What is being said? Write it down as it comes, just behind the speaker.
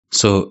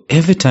So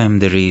every time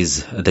there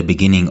is the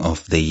beginning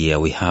of the year,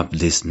 we have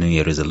these New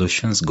Year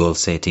resolutions, goal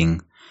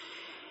setting,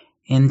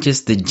 and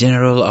just the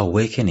general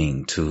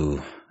awakening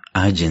to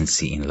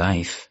urgency in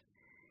life.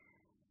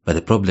 But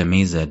the problem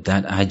is that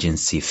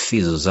urgency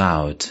fizzles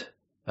out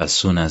as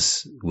soon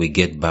as we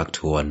get back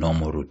to our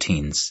normal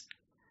routines.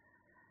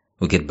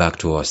 We get back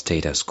to our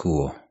status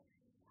quo.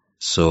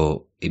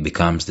 So it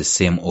becomes the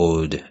same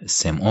old,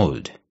 same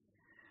old.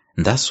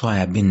 And that's why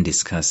I've been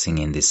discussing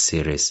in this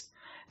series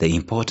the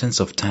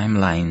importance of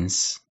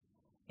timelines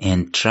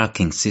and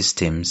tracking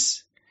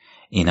systems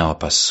in our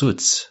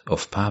pursuits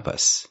of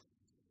purpose.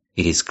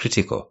 It is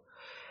critical.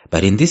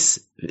 But in this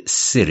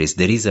series,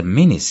 there is a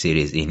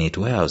mini-series in it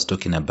where I was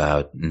talking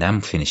about, and I'm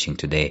finishing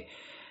today,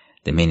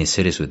 the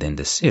mini-series within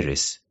the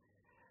series.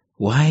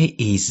 Why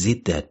is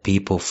it that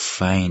people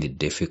find it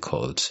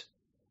difficult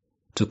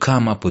to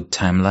come up with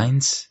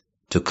timelines,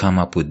 to come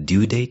up with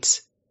due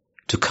dates,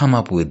 to come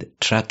up with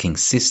tracking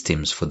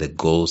systems for the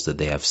goals that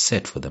they have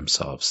set for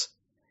themselves?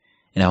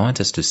 And I want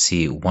us to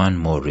see one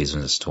more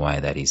reason as to why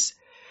that is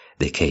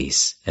the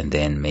case. And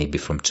then maybe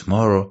from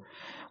tomorrow,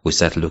 we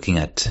start looking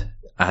at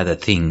other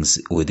things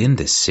within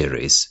this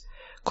series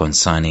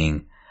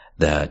concerning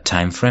the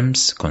time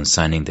frames,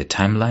 concerning the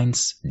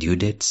timelines, due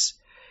dates,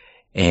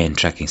 and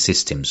tracking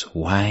systems.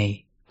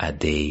 Why are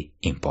they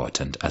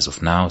important? As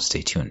of now,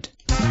 stay tuned.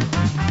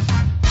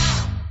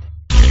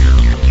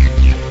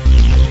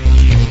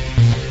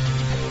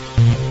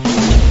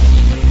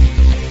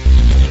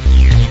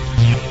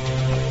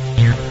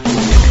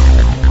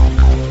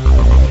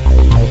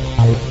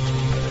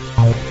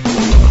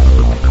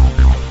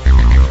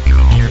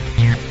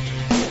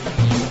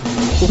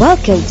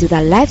 Welcome to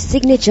the Life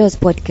Signatures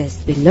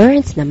podcast with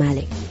Lawrence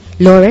Namale.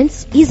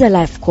 Lawrence is a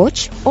life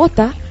coach,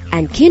 author,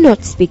 and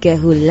keynote speaker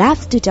who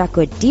loves to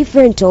tackle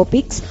different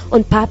topics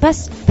on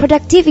purpose,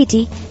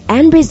 productivity,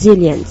 and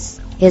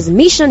resilience. His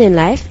mission in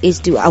life is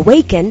to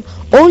awaken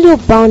all your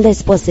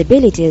boundless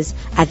possibilities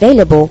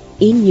available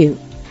in you.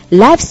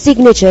 Life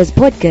Signatures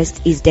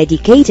podcast is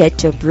dedicated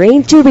to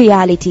bring to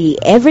reality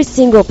every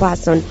single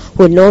person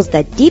who knows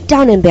that deep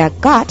down in their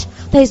gut,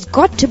 there's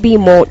got to be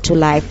more to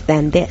life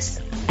than this.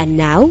 And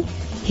now,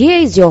 here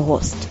is your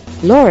host,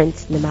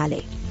 Lawrence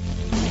Namale.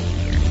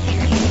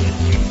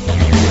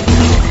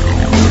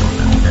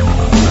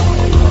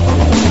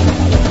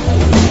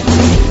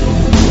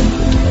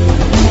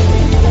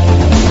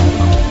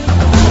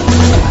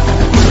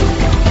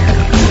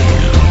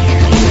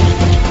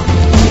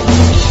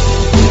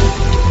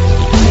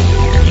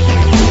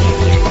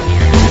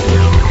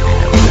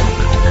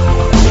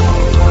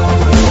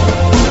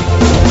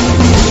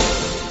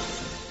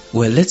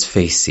 Well, let's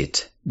face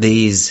it. There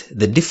is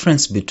the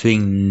difference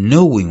between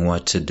knowing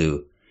what to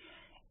do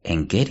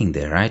and getting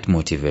the right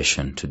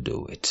motivation to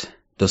do it.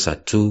 Those are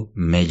two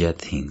major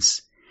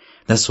things.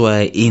 That's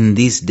why in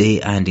this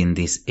day and in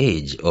this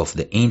age of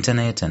the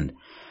internet and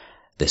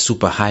the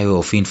superhighway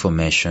of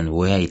information,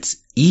 where it's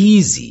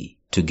easy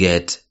to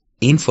get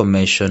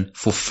information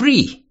for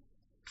free,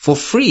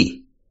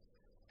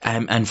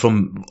 and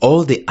from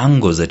all the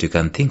angles that you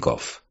can think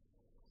of,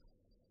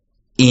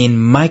 in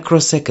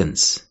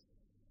microseconds.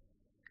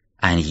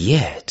 And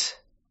yet,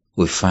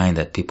 we find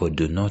that people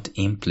do not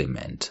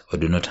implement or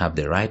do not have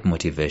the right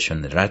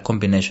motivation, the right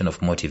combination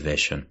of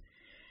motivation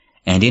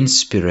and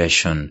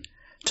inspiration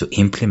to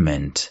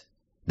implement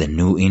the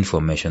new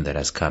information that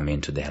has come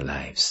into their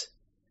lives.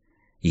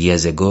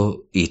 Years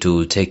ago, it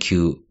will take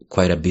you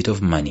quite a bit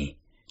of money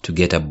to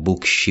get a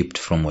book shipped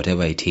from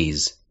whatever it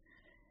is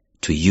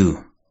to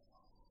you.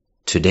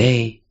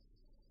 Today,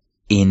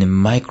 in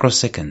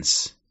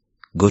microseconds,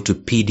 go to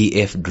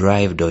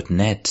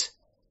pdfdrive.net,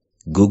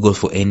 Google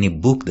for any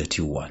book that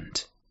you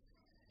want.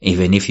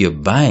 Even if you're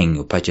buying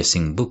or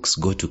purchasing books,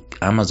 go to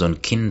Amazon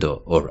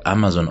Kindle or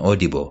Amazon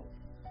Audible.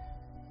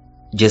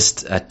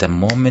 Just at a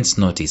moment's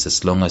notice,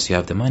 as long as you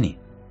have the money,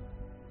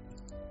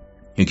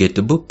 you get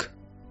the book.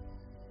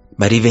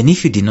 But even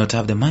if you did not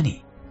have the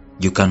money,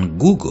 you can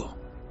Google.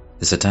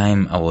 There's a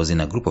time I was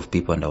in a group of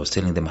people and I was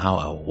telling them how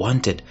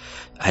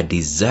I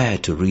desire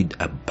to read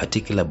a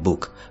particular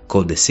book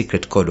called The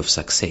Secret Code of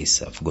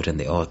Success. I've forgotten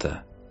the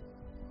author.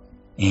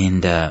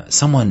 And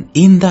someone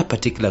in that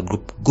particular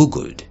group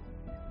Googled,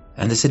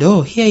 and they said,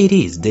 oh, here it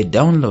is. They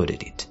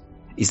downloaded it.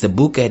 It's the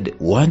book I'd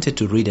wanted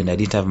to read and I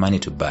didn't have money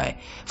to buy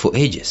for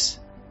ages.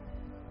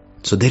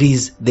 So there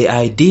is the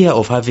idea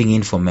of having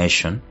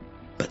information,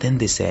 but then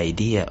there's the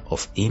idea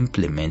of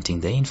implementing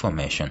the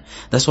information.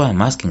 That's why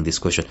I'm asking this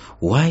question.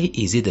 Why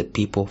is it that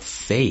people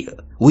fail?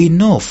 We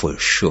know for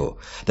sure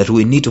that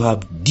we need to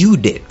have due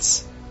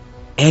dates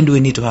and we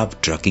need to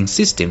have tracking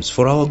systems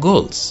for our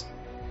goals.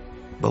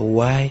 But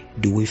why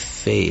do we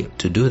fail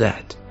to do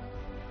that?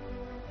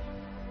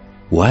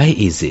 Why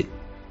is it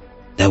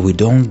that we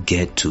don't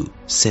get to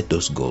set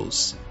those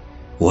goals?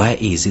 Why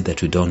is it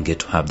that we don't get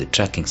to have the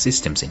tracking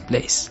systems in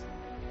place?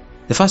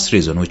 The first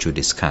reason, which we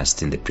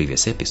discussed in the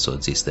previous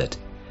episodes, is that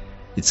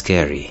it's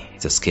scary.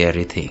 It's a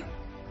scary thing.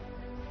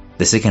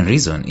 The second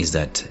reason is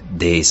that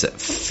there is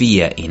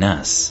fear in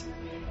us.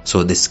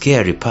 So the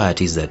scary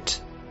part is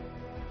that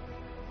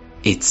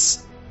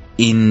it's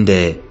in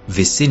the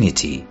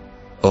vicinity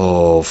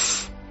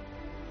of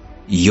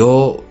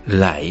your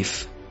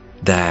life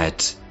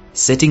that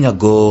setting a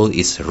goal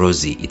is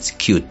rosy, it's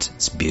cute,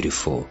 it's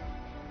beautiful.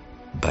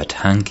 But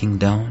hunking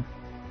down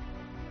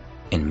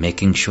and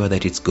making sure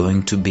that it's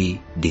going to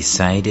be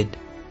decided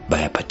by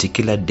a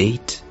particular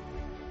date,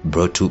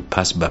 brought to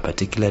pass by a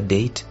particular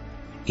date,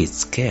 it's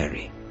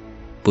scary.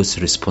 Puts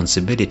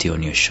responsibility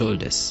on your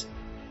shoulders.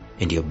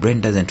 And your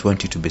brain doesn't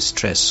want you to be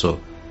stressed,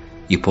 so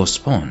you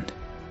postponed.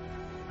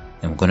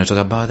 And we're going to talk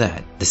about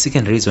that. The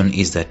second reason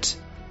is that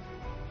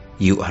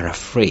you are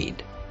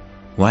afraid.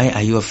 Why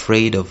are you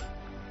afraid of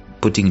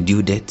putting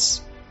due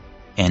dates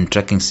and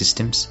tracking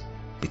systems?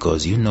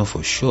 Because you know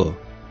for sure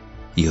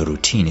your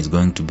routine is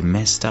going to be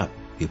messed up.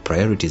 Your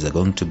priorities are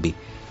going to be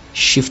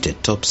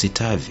shifted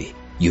topsy-turvy.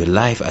 Your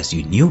life as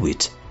you knew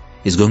it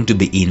is going to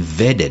be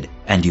invaded,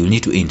 and you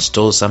need to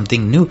install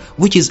something new,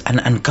 which is an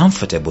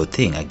uncomfortable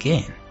thing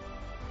again.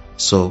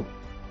 So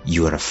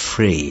you are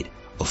afraid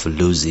of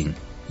losing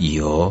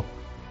your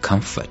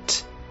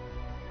comfort.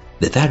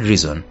 The third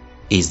reason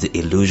is the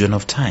illusion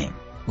of time,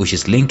 which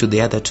is linked to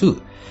the other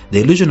two.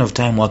 The illusion of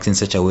time works in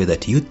such a way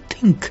that you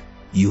think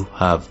you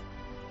have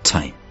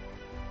time.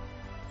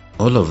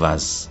 All of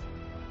us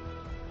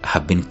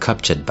have been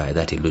captured by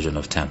that illusion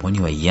of time. When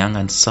you are young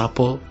and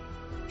supple,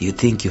 you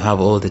think you have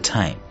all the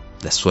time.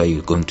 That's why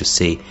you're going to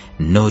say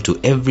no to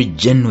every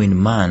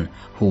genuine man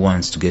who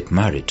wants to get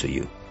married to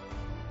you.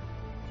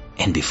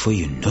 And before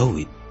you know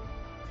it,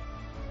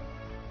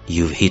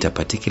 you've hit a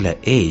particular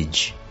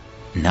age.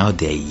 Now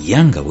there are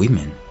younger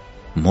women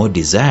more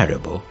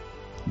desirable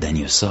than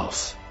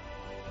yourself.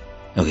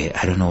 Okay,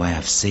 I don't know why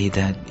I've said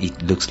that.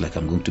 It looks like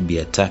I'm going to be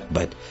attacked,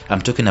 but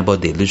I'm talking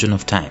about the illusion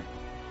of time.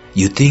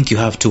 You think you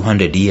have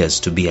 200 years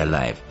to be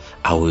alive.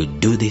 I will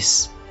do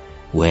this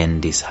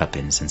when this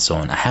happens and so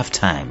on. I have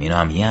time,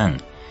 I'm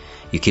young.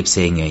 You keep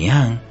saying you're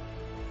young,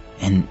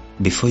 and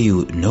before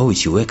you know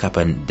it, you wake up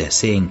and they're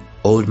saying,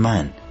 old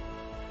man.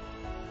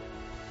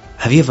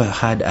 Have you ever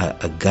had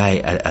a guy,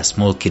 a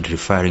small kid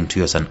referring to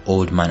you as an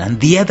old man, and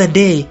the other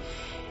day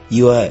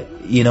you are,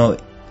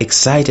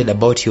 excited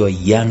about your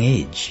young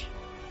age?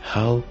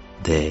 How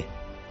the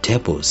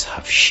tables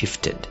have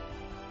shifted.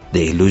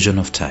 The illusion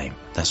of time.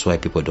 That's why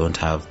people don't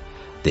have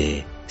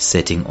the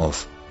setting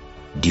of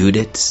due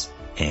dates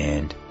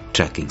and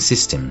tracking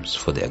systems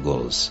for their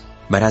goals.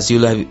 But as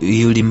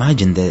you'll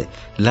imagine, the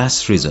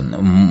last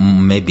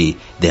reason, maybe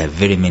there are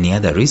very many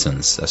other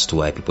reasons as to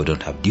why people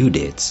don't have due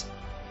dates,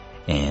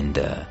 and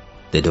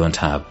they don't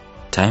have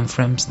time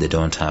frames, they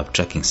don't have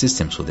tracking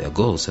systems for their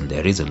goals and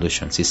their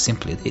resolutions, is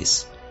simply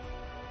this: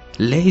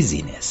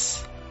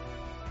 laziness.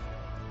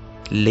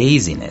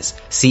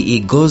 See,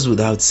 it goes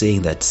without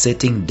saying that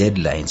setting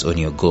deadlines on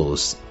your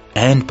goals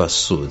and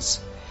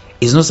pursuits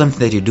is not something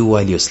that you do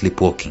while you're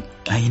sleepwalking.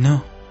 I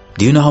know.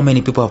 Do you know how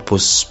many people have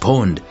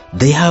postponed?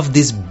 They have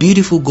these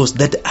beautiful goals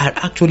that are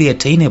actually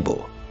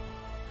attainable,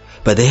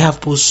 but they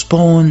have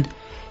postponed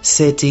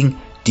setting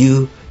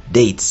due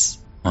dates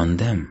on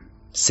them,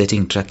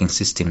 setting tracking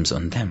systems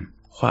on them.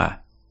 Why?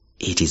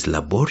 It is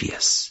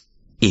laborious.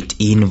 It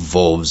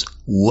involves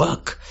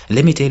work.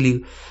 Let me tell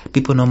you,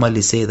 people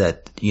normally say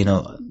that,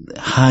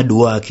 hard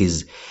work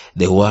is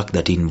the work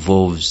that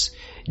involves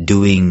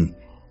doing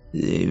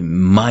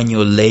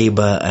manual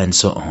labor and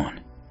so on.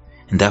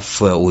 And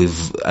therefore,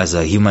 as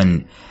a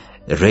human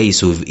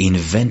race, we've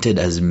invented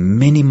as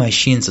many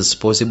machines as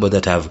possible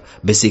that have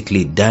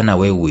basically done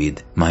away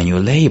with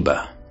manual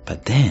labor.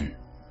 But then,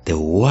 the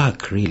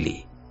work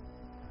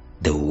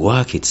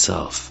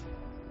itself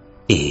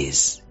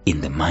is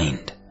in the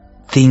mind.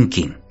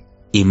 Thinking,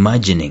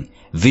 imagining,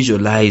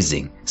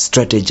 visualizing,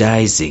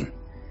 strategizing,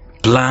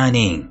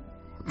 planning,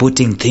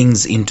 putting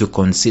things into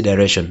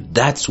consideration.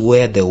 That's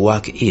where the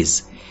work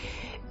is.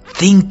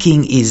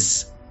 Thinking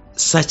is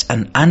such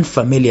an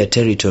unfamiliar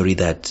territory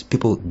that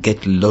people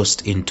get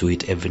lost into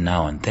it every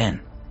now and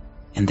then.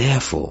 And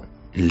therefore,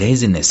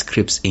 laziness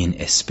creeps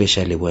in,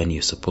 especially when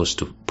you're supposed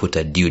to put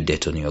a due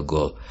date on your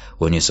goal,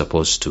 when you're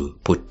supposed to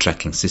put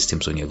tracking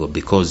systems on your goal,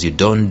 because you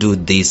don't do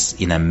this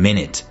in a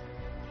minute.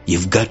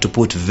 You've got to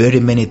put very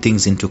many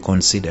things into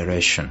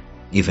consideration,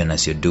 even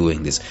as you're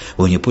doing this.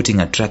 When you're putting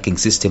a tracking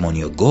system on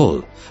your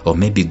goal, or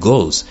maybe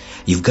goals,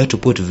 you've got to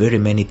put very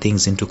many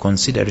things into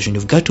consideration.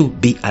 You've got to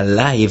be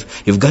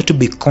alive. You've got to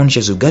be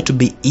conscious. You've got to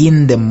be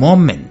in the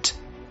moment.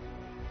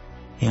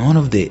 And one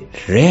of the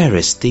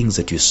rarest things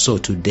that you saw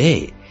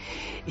today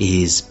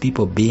is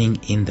people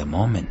being in the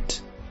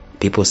moment.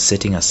 People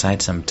setting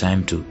aside some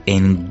time to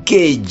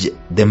engage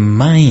the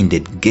mind,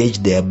 engage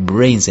their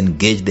brains,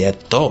 engage their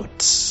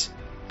thoughts.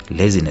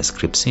 Laziness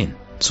creeps in.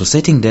 So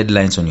setting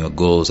deadlines on your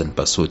goals and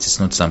pursuits is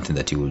not something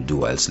that you will do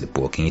while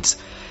sleepwalking.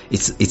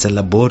 It's a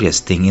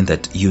laborious thing in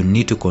that you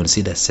need to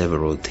consider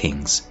several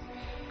things.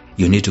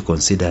 You need to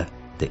consider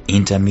the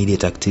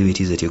intermediate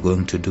activities that you're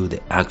going to do,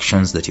 the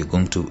actions that you're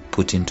going to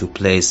put into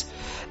place,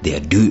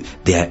 their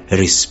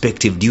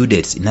respective due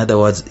dates. In other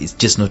words, it's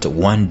just not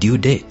one due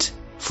date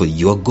for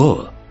your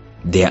goal.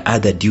 There are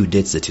other due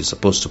dates that you're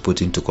supposed to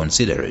put into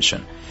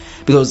consideration,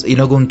 because you're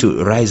not going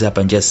to rise up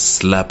and just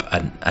slap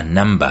a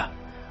number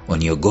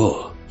on your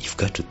goal. You've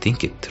got to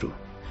think it through.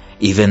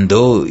 Even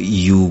though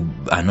you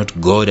are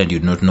not God and you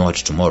do not know what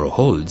tomorrow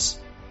holds,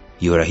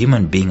 you are a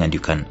human being and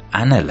you can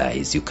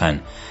analyze, you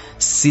can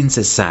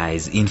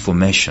synthesize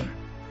information.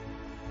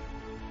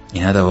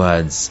 In other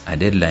words, a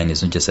deadline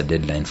is not just a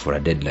deadline for a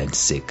deadline's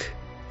sake.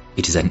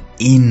 It is an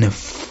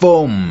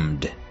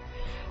informed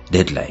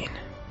deadline.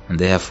 And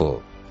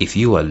therefore, if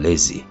you are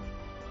lazy,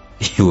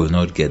 you will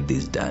not get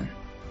this done.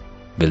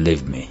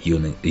 Believe me, you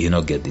will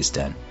not get this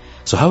done.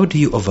 So how do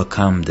you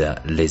overcome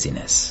the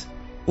laziness?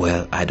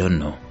 Well, I don't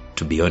know.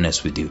 To be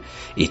honest with you,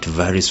 it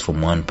varies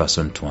from one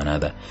person to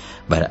another.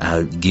 But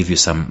I'll give you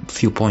some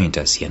few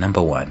pointers here.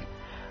 Number one,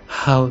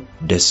 how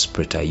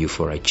desperate are you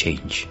for a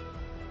change?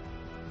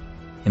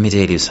 Let me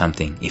tell you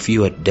something. If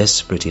you are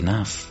desperate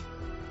enough,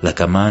 like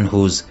a man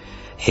whose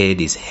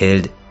head is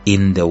held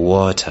in the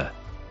water,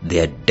 they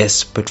are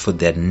desperate for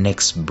their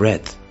next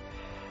breath,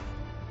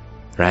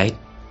 right?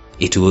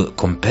 It will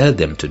compel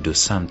them to do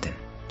something.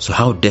 So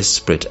how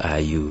desperate are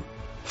you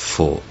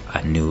for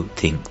a new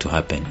thing to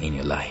happen in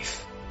your life?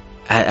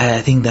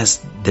 I think that's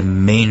the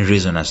main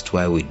reason as to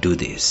why we do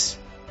this.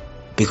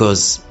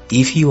 Because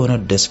if you are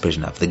not desperate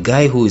enough, the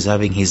guy who is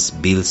having his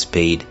bills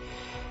paid,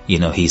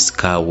 his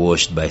car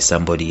washed by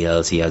somebody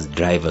else, he has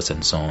drivers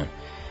and so on,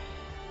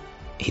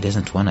 he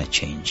doesn't want to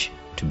change,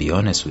 to be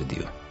honest with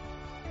you.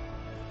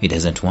 He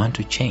doesn't want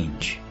to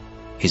change.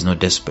 He's not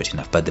desperate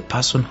enough. But the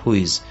person who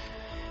is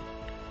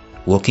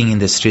walking in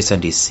the streets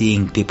and is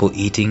seeing people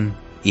eating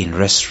in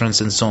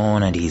restaurants and so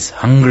on, and he's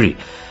hungry,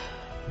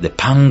 the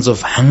pangs of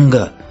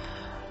hunger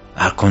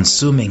are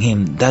consuming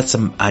him, that's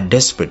a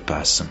desperate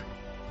person.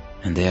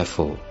 And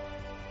therefore,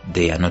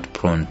 they are not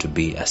prone to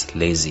be as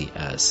lazy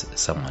as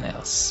someone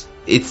else.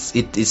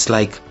 It's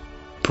like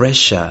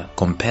pressure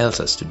compels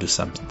us to do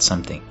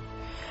something.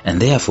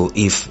 And therefore,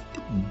 if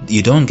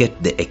you don't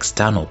get the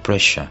external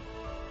pressure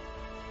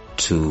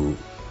to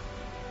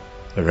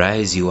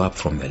rise you up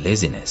from your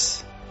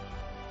laziness,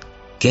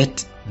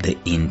 get the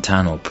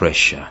internal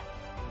pressure.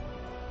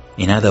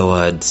 In other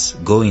words,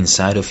 go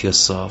inside of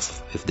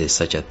yourself, if there's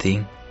such a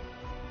thing,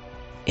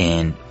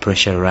 and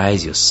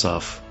pressurize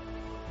yourself.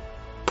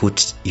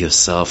 Put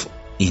yourself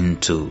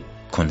into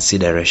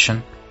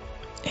consideration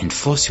and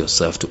force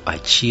yourself to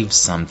achieve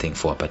something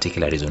for a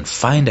particular reason.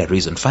 Find a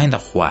reason, find a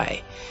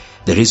why.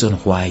 The reason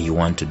why you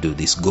want to do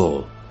this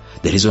goal.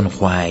 The reason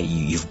why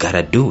you've got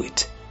to do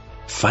it.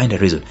 Find a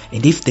reason.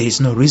 And if there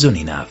is no reason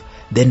enough,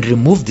 then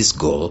remove this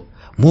goal.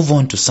 Move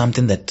on to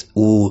something that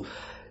will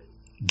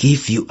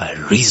give you a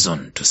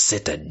reason to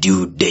set a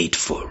due date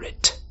for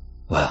it.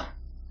 Well,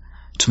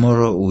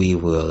 tomorrow we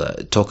will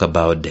talk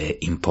about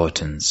the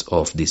importance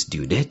of these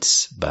due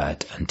dates,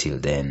 but until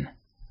then,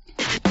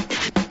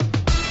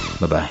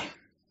 bye-bye.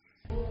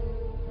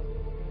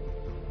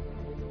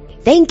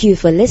 Thank you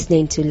for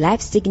listening to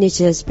Life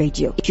Signatures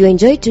Radio. If you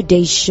enjoyed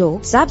today's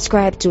show,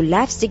 subscribe to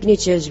Life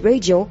Signatures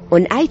Radio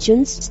on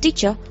iTunes,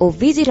 Stitcher, or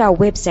visit our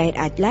website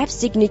at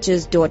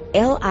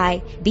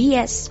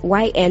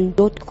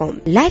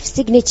lifesignatures.libsyn.com. Life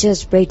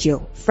Signatures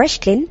Radio, fresh,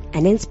 clean,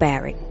 and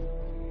inspiring.